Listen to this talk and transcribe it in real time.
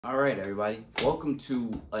All right, everybody. Welcome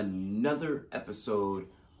to another episode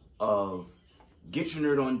of Get Your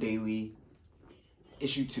Nerd On Daily,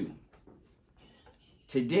 Issue 2.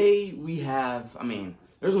 Today we have,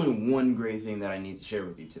 there's only one great thing that I need to share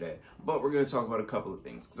with you today, but we're going to talk about a couple of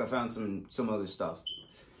things because I found some other stuff.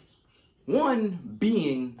 One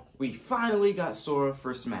being, we finally got Sora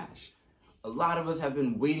for Smash. A lot of us have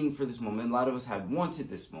been waiting for this moment. A lot of us have wanted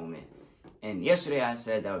this moment. And yesterday I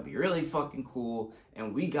said that would be really fucking cool,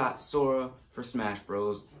 and we got Sora for Smash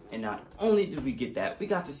Bros. And not only did we get that, we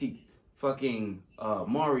got to see fucking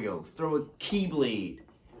Mario throw a Keyblade,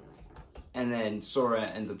 and then Sora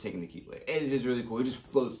ends up taking the Keyblade. It's just really cool. It just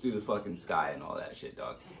floats through the fucking sky and all that shit,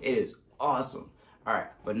 dog. It is awesome. Alright,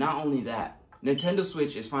 but not only that, Nintendo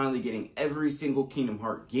Switch is finally getting every single Kingdom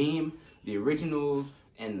Hearts game, the originals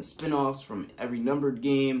and the spin-offs from every numbered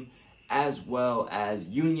game, as well as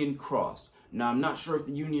Union Cross. Now, I'm not sure if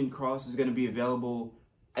the Union Cross is going to be available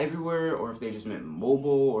everywhere, or if they just meant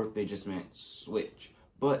mobile, or if they just meant Switch.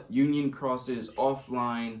 But Union Cross's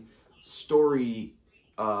offline story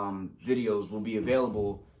videos will be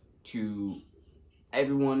available to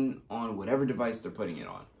everyone on whatever device they're putting it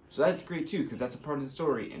on. So that's great too, because that's a part of the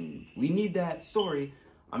story, and we need that story.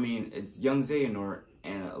 I mean, it's young Xehanort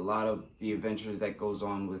and a lot of the adventures that goes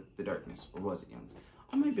on with the darkness. Or was it young Xehanort?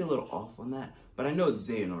 I might be a little off on that, but I know it's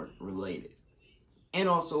Xehanort related. And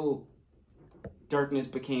also, darkness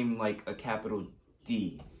became like a capital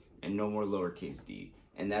D and no more lowercase d.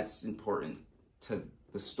 And that's important to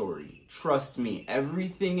the story. Trust me,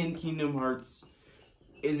 everything in Kingdom Hearts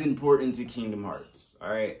is important to Kingdom Hearts,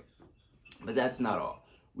 alright? But that's not all.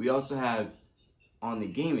 We also have, on the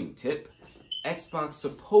gaming tip, Xbox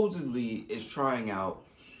supposedly is trying out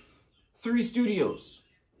 3 studios.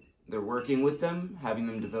 They're working with them, having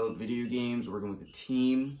them develop video games, working with the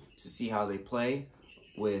team to see how they play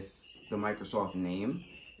with the Microsoft name.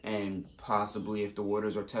 And possibly, if the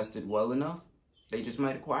waters are tested well enough, they just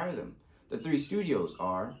might acquire them. The 3 studios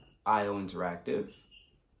are IO Interactive,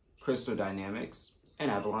 Crystal Dynamics, and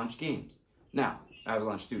Avalanche Games. Now,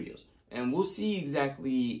 Avalanche Studios. And we'll see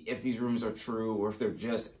exactly if these rumors are true or if they're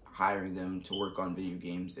just hiring them to work on video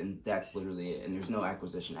games, and that's literally it, and there's no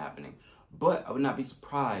acquisition happening. But I would not be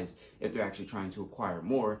surprised if they're actually trying to acquire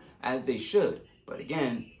more, as they should. But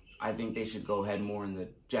again, I think they should go ahead more in the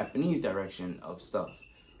Japanese direction of stuff.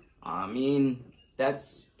 I mean,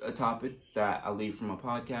 that's a topic that I'll leave from a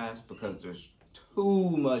podcast because there's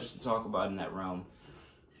too much to talk about in that realm.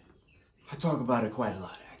 I talk about it quite a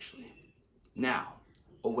lot, actually. Now,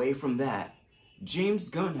 away from that, James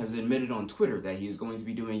Gunn has admitted on Twitter that he is going to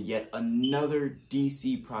be doing yet another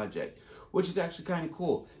DC project, which is actually kind of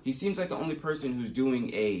cool. He seems like the only person who's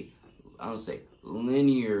doing a, I don't say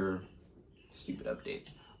linear, stupid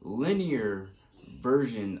updates, linear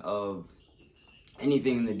version of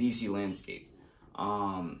anything in the DC landscape.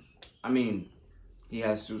 I mean, he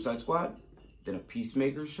has Suicide Squad, then a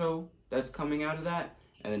Peacemaker show that's coming out of that,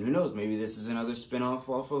 and then who knows, maybe this is another spin-off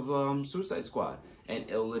off of Suicide Squad, and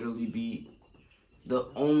it'll literally be the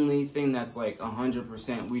only thing that's like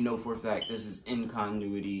 100%, we know for a fact this is in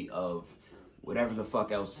continuity of whatever the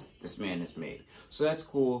fuck else this man has made. So that's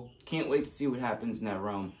cool. Can't wait to see what happens in that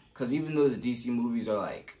realm. Because even though the DC movies are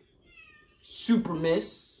like super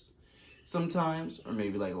miss sometimes, or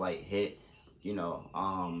maybe like light hit, you know,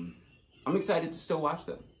 I'm excited to still watch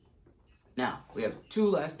them. Now, we have 2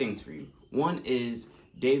 last things for you. One is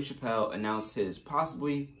Dave Chappelle announced his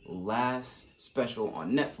possibly last special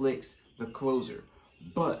on Netflix, The Closer.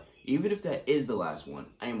 But even if that is the last one,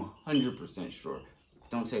 I am 100% sure.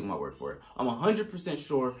 Don't take my word for it. I'm 100%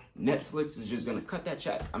 sure Netflix is just going to cut that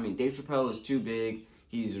check. I mean, Dave Chappelle is too big.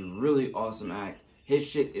 He's a really awesome act. His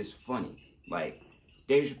shit is funny. Like,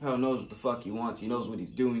 Dave Chappelle knows what the fuck he wants. He knows what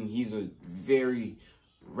he's doing. He's a very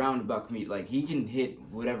roundabout comedian. Like, he can hit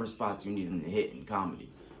whatever spots you need him to hit in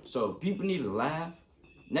comedy. So if people need to laugh,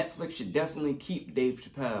 Netflix should definitely keep Dave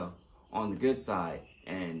Chappelle on the good side.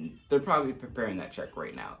 And they're probably preparing that check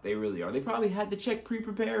right now. They really are. They probably had the check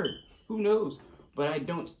pre-prepared. Who knows? But I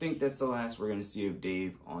don't think that's the last we're going to see of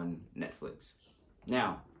Dave on Netflix.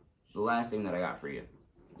 Now, the last thing that I got for you.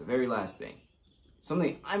 The very last thing.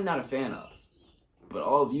 Something I'm not a fan of, but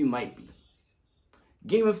all of you might be.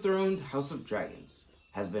 Game of Thrones House of Dragons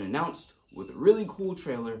has been announced with a really cool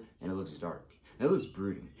trailer, and it looks dark. And it looks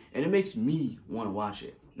brooding. And it makes me want to watch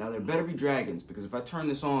it. Now, there better be dragons, because if I turn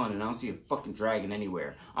this on and I don't see a fucking dragon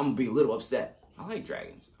anywhere, I'm going to be a little upset. I like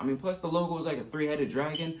dragons. I mean, plus the logo is like a 3-headed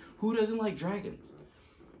dragon. Who doesn't like dragons?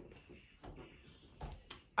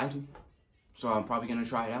 I do. So I'm probably going to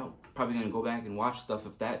try it out. Probably going to go back and watch stuff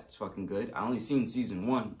if that's fucking good. I only seen season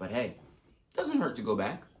 1, but hey, doesn't hurt to go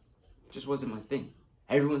back. Just wasn't my thing.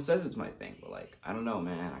 Everyone says it's my thing, but like, I don't know,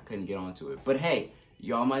 man. I couldn't get onto it. But hey,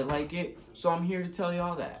 y'all might like it, so I'm here to tell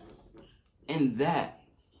y'all that. And that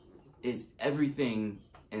is everything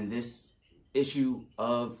in this issue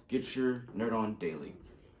of Get Your Nerd On Daily.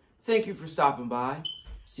 Thank you for stopping by.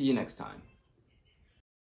 See you next time.